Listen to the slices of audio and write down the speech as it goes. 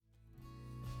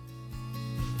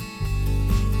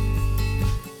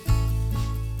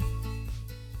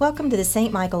Welcome to the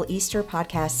St. Michael Easter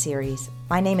podcast series.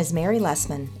 My name is Mary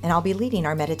Lessman, and I'll be leading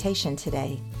our meditation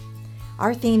today.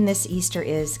 Our theme this Easter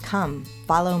is Come,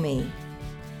 Follow Me.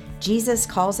 Jesus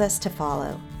calls us to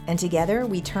follow, and together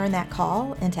we turn that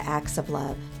call into acts of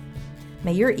love.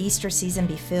 May your Easter season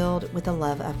be filled with the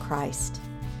love of Christ.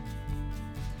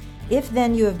 If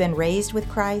then you have been raised with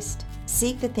Christ,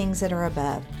 seek the things that are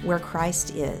above, where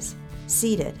Christ is,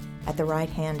 seated at the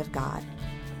right hand of God.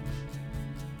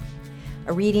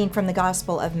 A reading from the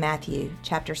Gospel of Matthew,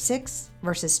 chapter 6,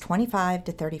 verses 25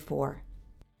 to 34.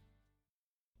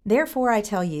 Therefore I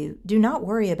tell you, do not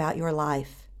worry about your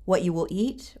life, what you will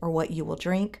eat or what you will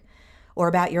drink, or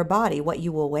about your body, what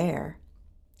you will wear.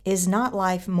 Is not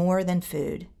life more than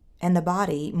food, and the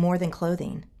body more than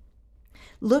clothing?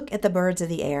 Look at the birds of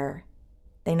the air.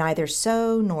 They neither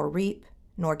sow nor reap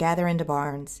nor gather into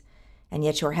barns, and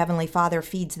yet your heavenly Father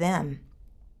feeds them.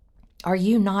 Are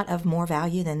you not of more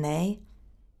value than they?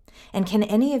 And can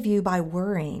any of you, by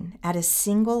worrying, add a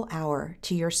single hour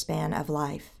to your span of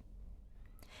life?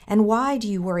 And why do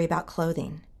you worry about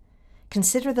clothing?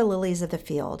 Consider the lilies of the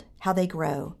field, how they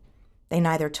grow. They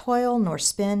neither toil nor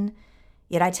spin,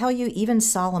 yet I tell you, even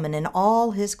Solomon in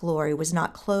all his glory was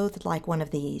not clothed like one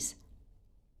of these.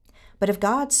 But if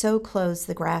God so clothes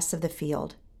the grass of the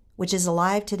field, which is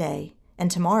alive today,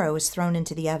 and tomorrow is thrown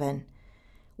into the oven,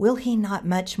 will he not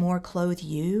much more clothe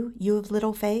you, you of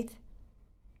little faith?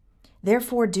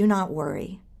 Therefore do not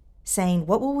worry, saying,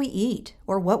 what will we eat,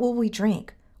 or what will we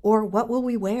drink, or what will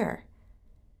we wear?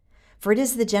 For it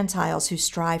is the Gentiles who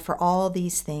strive for all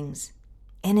these things.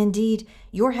 And indeed,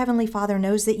 your heavenly Father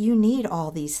knows that you need all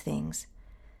these things.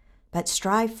 But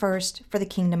strive first for the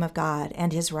kingdom of God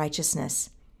and his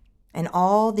righteousness, and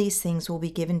all these things will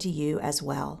be given to you as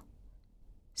well.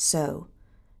 So,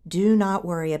 do not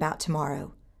worry about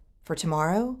tomorrow, for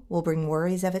tomorrow will bring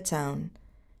worries of its own.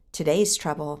 Today's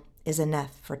trouble is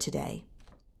enough for today.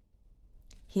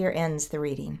 Here ends the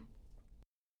reading.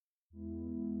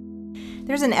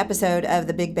 There's an episode of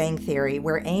The Big Bang Theory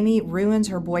where Amy ruins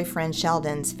her boyfriend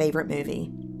Sheldon's favorite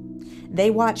movie. They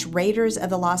watch Raiders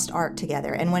of the Lost Ark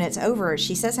together, and when it's over,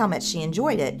 she says how much she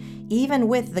enjoyed it, even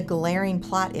with the glaring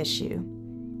plot issue.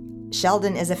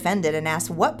 Sheldon is offended and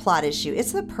asks, what plot issue?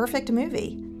 It's the perfect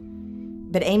movie.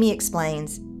 But Amy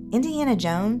explains, Indiana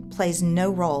Jones plays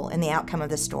no role in the outcome of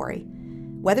the story.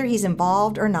 Whether he's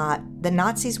involved or not, the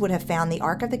Nazis would have found the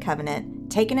Ark of the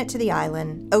Covenant, taken it to the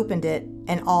island, opened it,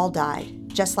 and all died,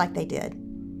 just like they did.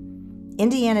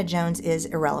 Indiana Jones is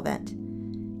irrelevant.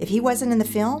 If he wasn't in the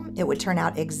film, it would turn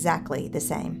out exactly the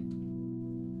same.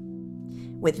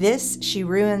 With this, she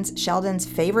ruins Sheldon's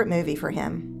favorite movie for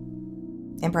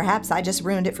him. And perhaps I just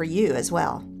ruined it for you as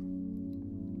well.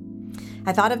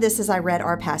 I thought of this as I read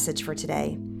our passage for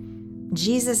today.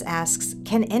 Jesus asks,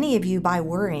 can any of you, by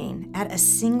worrying, add a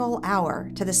single hour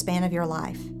to the span of your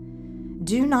life?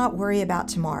 Do not worry about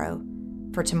tomorrow,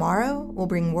 for tomorrow will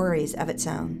bring worries of its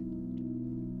own.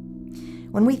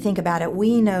 When we think about it,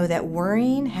 we know that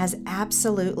worrying has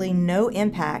absolutely no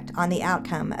impact on the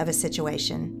outcome of a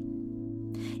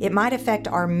situation. It might affect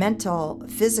our mental,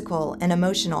 physical, and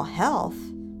emotional health,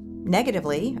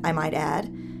 negatively, I might add,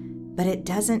 but it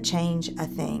doesn't change a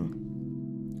thing.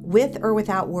 With or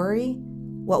without worry,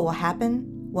 what will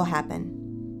happen will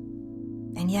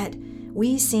happen. And yet,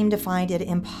 we seem to find it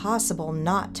impossible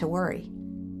not to worry.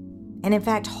 And in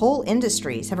fact, whole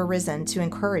industries have arisen to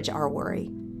encourage our worry.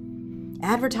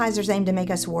 Advertisers aim to make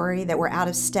us worry that we're out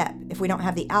of step if we don't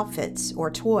have the outfits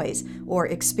or toys or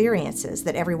experiences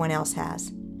that everyone else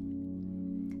has.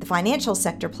 The financial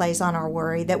sector plays on our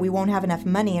worry that we won't have enough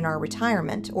money in our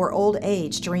retirement or old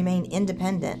age to remain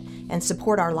independent and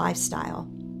support our lifestyle.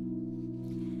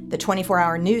 The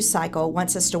 24-hour news cycle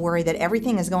wants us to worry that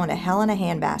everything is going to hell in a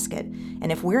handbasket, and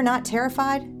if we're not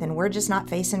terrified, then we're just not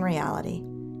facing reality.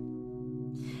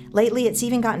 Lately, it's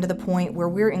even gotten to the point where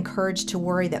we're encouraged to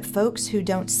worry that folks who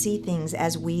don't see things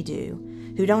as we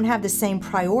do, who don't have the same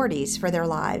priorities for their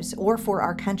lives or for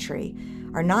our country,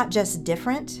 are not just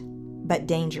different, but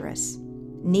dangerous,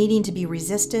 needing to be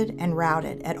resisted and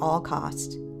routed at all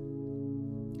costs.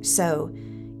 So,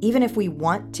 even if we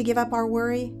want to give up our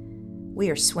worry, we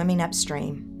are swimming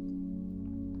upstream.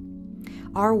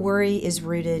 Our worry is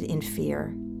rooted in fear.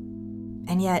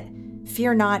 And yet,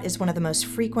 fear not is one of the most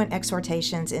frequent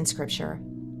exhortations in Scripture.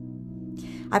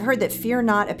 I've heard that fear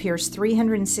not appears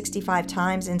 365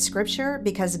 times in Scripture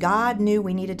because God knew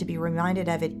we needed to be reminded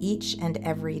of it each and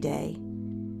every day.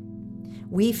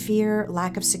 We fear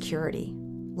lack of security,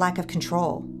 lack of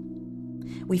control.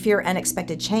 We fear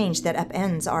unexpected change that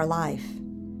upends our life.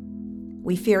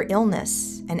 We fear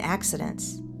illness and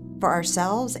accidents for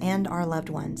ourselves and our loved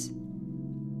ones.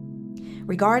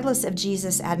 Regardless of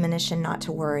Jesus' admonition not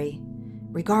to worry,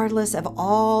 regardless of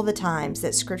all the times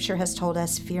that Scripture has told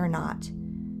us, fear not,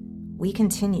 we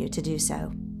continue to do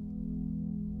so.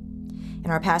 In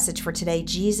our passage for today,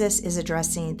 Jesus is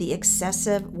addressing the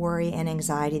excessive worry and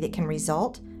anxiety that can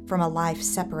result from a life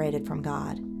separated from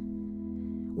God.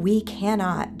 We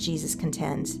cannot, Jesus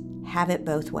contends, have it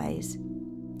both ways.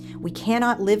 We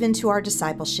cannot live into our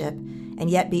discipleship and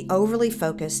yet be overly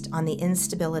focused on the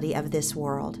instability of this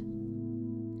world.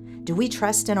 Do we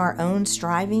trust in our own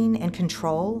striving and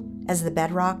control as the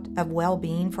bedrock of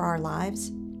well-being for our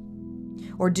lives?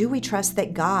 Or do we trust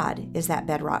that God is that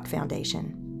bedrock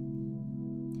foundation?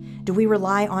 Do we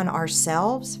rely on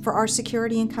ourselves for our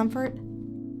security and comfort?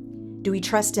 Do we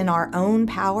trust in our own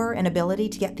power and ability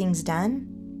to get things done?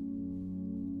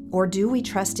 Or do we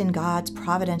trust in God's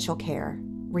providential care,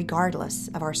 regardless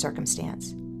of our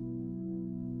circumstance?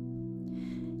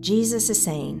 Jesus is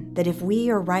saying that if we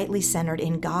are rightly centered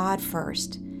in God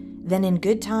first, then in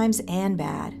good times and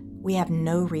bad, we have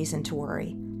no reason to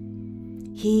worry.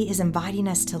 He is inviting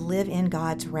us to live in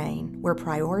God's reign, where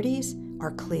priorities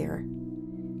are clear.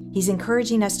 He's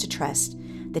encouraging us to trust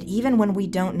that even when we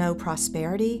don't know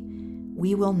prosperity,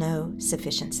 we will know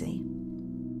sufficiency.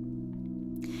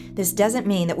 This doesn't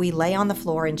mean that we lay on the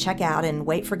floor and check out and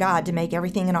wait for God to make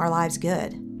everything in our lives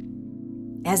good.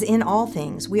 As in all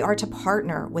things, we are to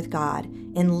partner with God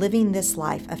in living this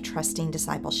life of trusting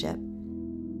discipleship.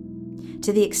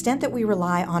 To the extent that we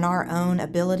rely on our own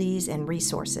abilities and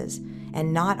resources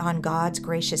and not on God's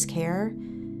gracious care,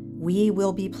 we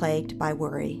will be plagued by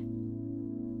worry.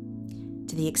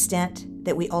 To the extent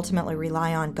that we ultimately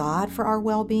rely on God for our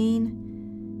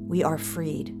well-being, we are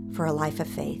freed for a life of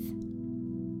faith.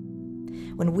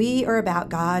 When we are about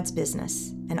God's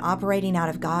business and operating out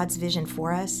of God's vision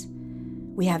for us,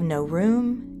 we have no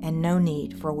room and no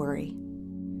need for worry.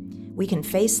 We can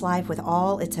face life with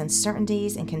all its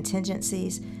uncertainties and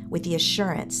contingencies with the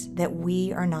assurance that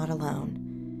we are not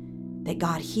alone, that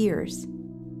God hears,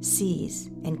 sees,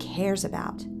 and cares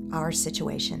about our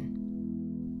situation.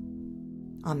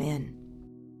 Amen.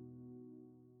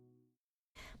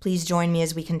 Please join me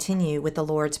as we continue with the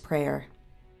Lord's Prayer.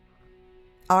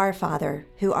 Our Father,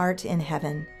 who art in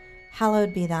heaven,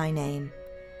 hallowed be thy name.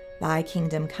 Thy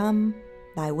kingdom come,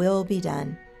 thy will be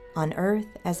done, on earth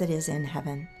as it is in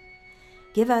heaven.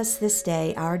 Give us this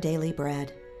day our daily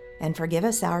bread, and forgive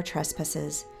us our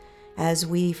trespasses, as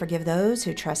we forgive those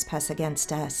who trespass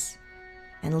against us.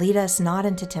 And lead us not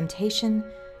into temptation,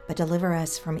 but deliver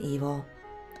us from evil.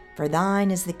 For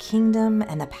thine is the kingdom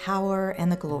and the power and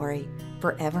the glory,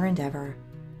 forever and ever.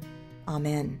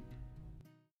 Amen.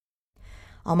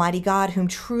 Almighty God, whom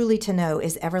truly to know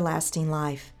is everlasting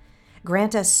life,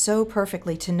 grant us so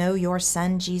perfectly to know your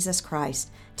Son, Jesus Christ,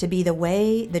 to be the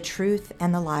way, the truth,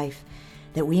 and the life,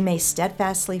 that we may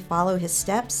steadfastly follow his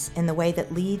steps in the way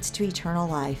that leads to eternal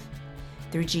life.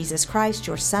 Through Jesus Christ,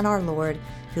 your Son, our Lord,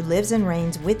 who lives and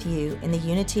reigns with you in the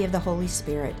unity of the Holy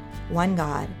Spirit, one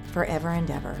God, forever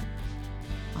and ever.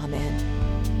 Amen.